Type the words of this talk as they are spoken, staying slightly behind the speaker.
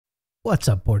What's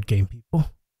up, board game people?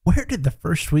 Where did the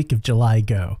first week of July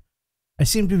go? I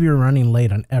seem to be running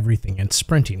late on everything and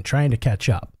sprinting trying to catch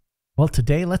up. Well,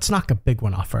 today let's knock a big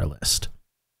one off our list.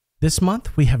 This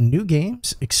month we have new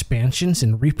games, expansions,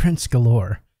 and reprints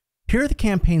galore. Here are the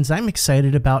campaigns I'm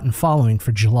excited about and following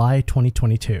for July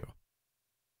 2022.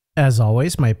 As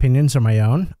always, my opinions are my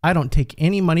own. I don't take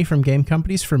any money from game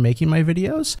companies for making my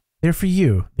videos. They're for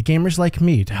you, the gamers like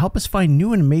me, to help us find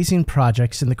new and amazing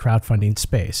projects in the crowdfunding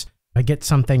space. If I get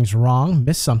some things wrong,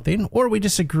 miss something, or we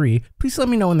disagree, please let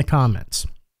me know in the comments.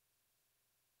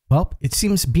 Well, it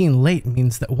seems being late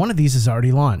means that one of these is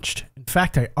already launched. In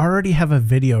fact, I already have a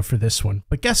video for this one,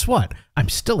 but guess what? I'm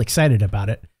still excited about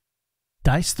it.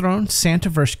 Dice Throne Santa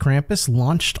vs. Krampus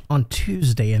launched on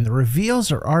Tuesday, and the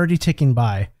reveals are already ticking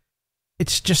by.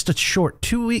 It's just a short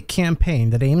 2-week campaign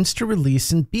that aims to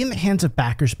release and be in the hands of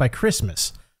backers by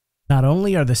Christmas. Not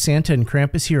only are the Santa and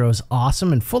Krampus heroes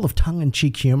awesome and full of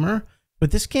tongue-in-cheek humor,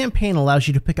 but this campaign allows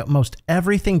you to pick up most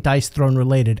everything Dice Throne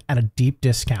related at a deep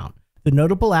discount. The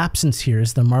notable absence here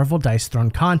is the Marvel Dice Throne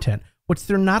content, which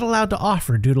they're not allowed to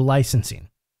offer due to licensing.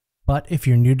 But if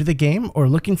you're new to the game or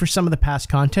looking for some of the past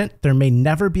content, there may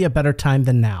never be a better time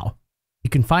than now. You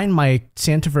can find my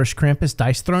Santa vs. Krampus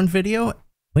Dice Throne video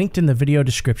linked in the video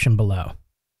description below.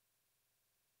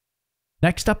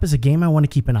 Next up is a game I want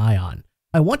to keep an eye on.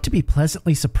 I want to be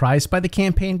pleasantly surprised by the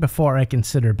campaign before I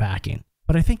consider backing,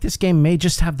 but I think this game may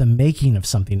just have the making of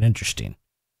something interesting.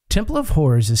 Temple of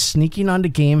Horrors is sneaking onto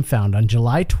Gamefound on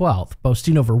July 12th,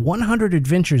 boasting over 100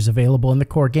 adventures available in the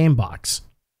core game box.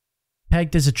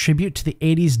 Pegged as a tribute to the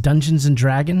 80s Dungeons &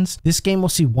 Dragons, this game will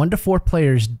see 1 to 4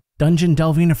 players dungeon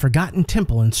delving a forgotten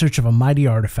temple in search of a mighty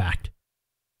artifact.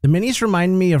 The minis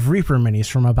remind me of Reaper minis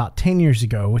from about 10 years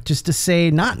ago, which is to say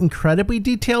not incredibly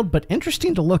detailed but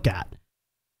interesting to look at.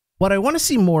 What I want to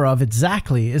see more of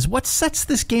exactly is what sets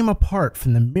this game apart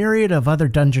from the myriad of other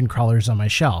dungeon crawlers on my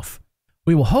shelf.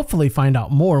 We will hopefully find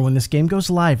out more when this game goes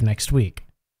live next week.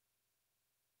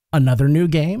 Another new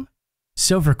game?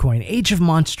 Silvercoin Age of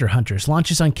Monster Hunters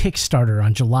launches on Kickstarter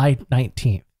on July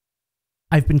 19th.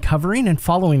 I've been covering and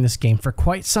following this game for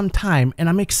quite some time, and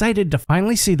I'm excited to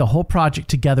finally see the whole project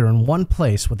together in one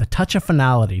place with a touch of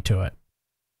finality to it.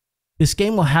 This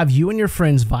game will have you and your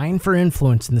friends vying for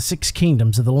influence in the 6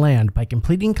 kingdoms of the land by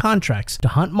completing contracts to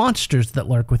hunt monsters that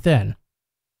lurk within.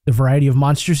 The variety of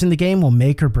monsters in the game will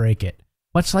make or break it.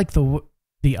 Much like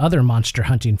the other monster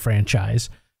hunting franchise,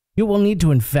 you will need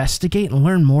to investigate and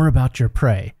learn more about your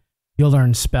prey. You'll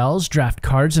learn spells, draft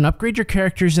cards, and upgrade your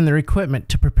characters and their equipment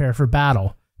to prepare for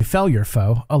battle. If you fell your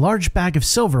foe, a large bag of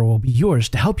silver will be yours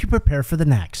to help you prepare for the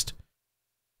next.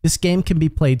 This game can be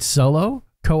played solo,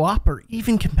 co-op, or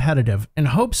even competitive, and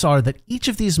hopes are that each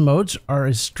of these modes are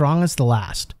as strong as the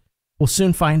last. We'll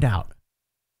soon find out.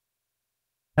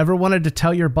 Ever wanted to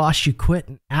tell your boss you quit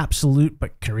in absolute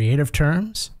but creative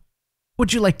terms?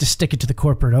 Would you like to stick it to the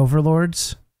corporate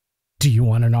overlords? Do you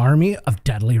want an army of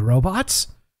deadly robots?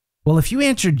 Well, if you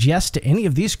answered yes to any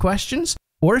of these questions,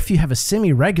 or if you have a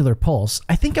semi-regular pulse,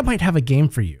 I think I might have a game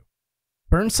for you.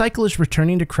 Burncycle is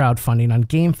returning to crowdfunding on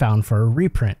Gamefound for a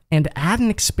reprint and to add an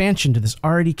expansion to this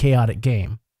already chaotic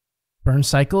game.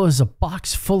 Burncycle is a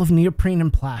box full of neoprene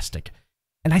and plastic,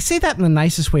 and I say that in the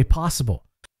nicest way possible.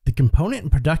 The component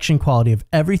and production quality of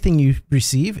everything you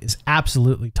receive is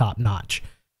absolutely top-notch.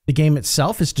 The game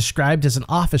itself is described as an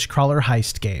office crawler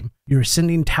heist game. You're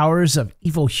ascending towers of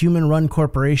evil human-run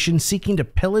corporations seeking to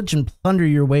pillage and plunder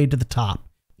your way to the top.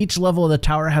 Each level of the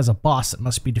tower has a boss that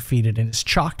must be defeated and is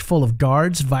chocked full of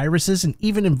guards, viruses, and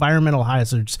even environmental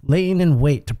hazards laying in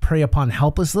wait to prey upon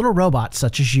helpless little robots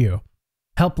such as you.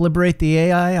 Help liberate the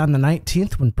AI on the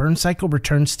 19th when Burncycle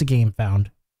returns to Gamefound.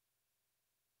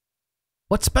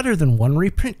 What's better than 1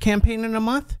 reprint campaign in a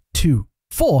month? 2,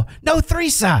 4, no 3,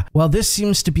 sir! Well, this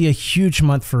seems to be a huge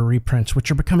month for reprints,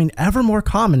 which are becoming ever more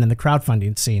common in the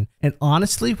crowdfunding scene. And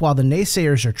honestly, while the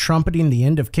naysayers are trumpeting the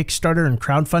end of Kickstarter and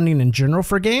crowdfunding in general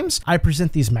for games, I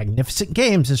present these magnificent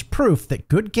games as proof that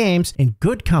good games and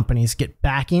good companies get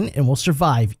backing and will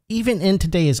survive even in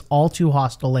today's all too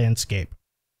hostile landscape.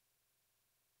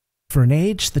 For an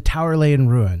age, the tower lay in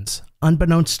ruins.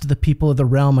 Unbeknownst to the people of the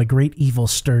realm, a great evil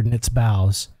stirred in its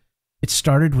bowels. It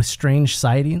started with strange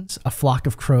sightings, a flock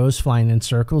of crows flying in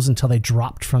circles until they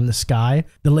dropped from the sky,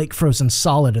 the lake frozen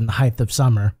solid in the height of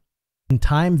summer. In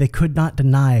time, they could not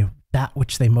deny that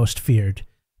which they most feared.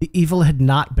 The evil had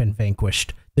not been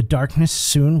vanquished. The darkness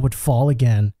soon would fall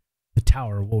again. The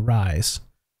tower will rise.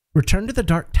 Return to the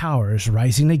Dark Tower is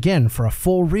rising again for a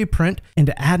full reprint and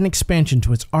to add an expansion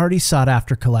to its already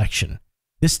sought-after collection.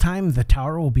 This time, the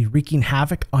tower will be wreaking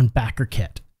havoc on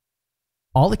Bakerkit.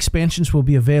 All expansions will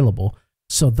be available,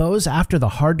 so those after the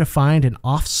hard-to-find and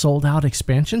oft-sold-out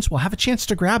expansions will have a chance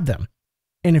to grab them.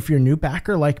 And if you're a new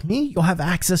backer like me, you'll have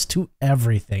access to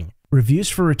everything. Reviews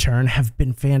for Return have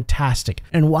been fantastic,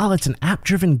 and while it's an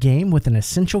app-driven game with an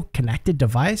essential connected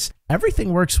device,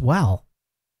 everything works well.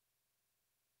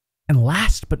 And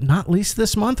last but not least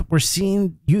this month, we're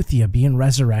seeing Euthia being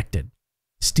resurrected.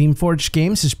 Steamforged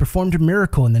Games has performed a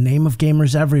miracle in the name of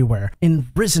gamers everywhere and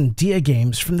risen Dia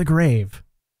games from the grave.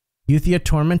 Euthia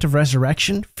Torment of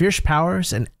Resurrection, Fierce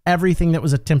Powers, and everything that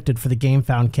was attempted for the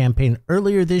Gamefound campaign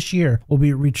earlier this year will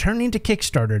be returning to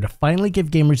Kickstarter to finally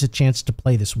give gamers a chance to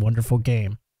play this wonderful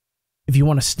game. If you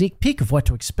want a sneak peek of what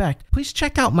to expect, please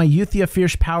check out my Euthia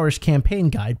Fierce Powers campaign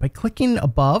guide by clicking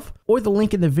above or the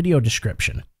link in the video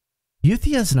description.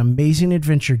 Euthia is an amazing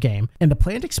adventure game, and the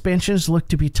planned expansions look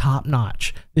to be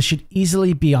top-notch. This should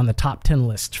easily be on the top 10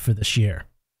 list for this year.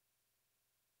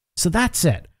 So that's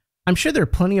it. I'm sure there are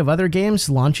plenty of other games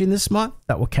launching this month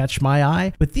that will catch my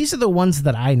eye, but these are the ones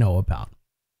that I know about.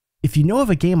 If you know of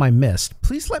a game I missed,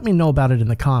 please let me know about it in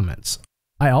the comments.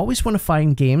 I always want to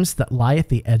find games that lie at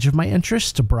the edge of my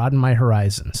interests to broaden my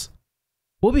horizons.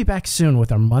 We'll be back soon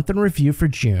with our month in review for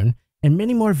June, and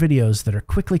many more videos that are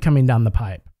quickly coming down the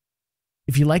pipe.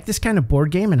 If you like this kind of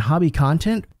board game and hobby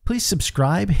content, please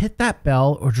subscribe, hit that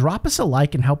bell, or drop us a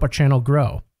like and help our channel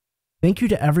grow. Thank you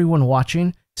to everyone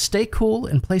watching. Stay cool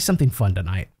and play something fun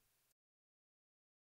tonight.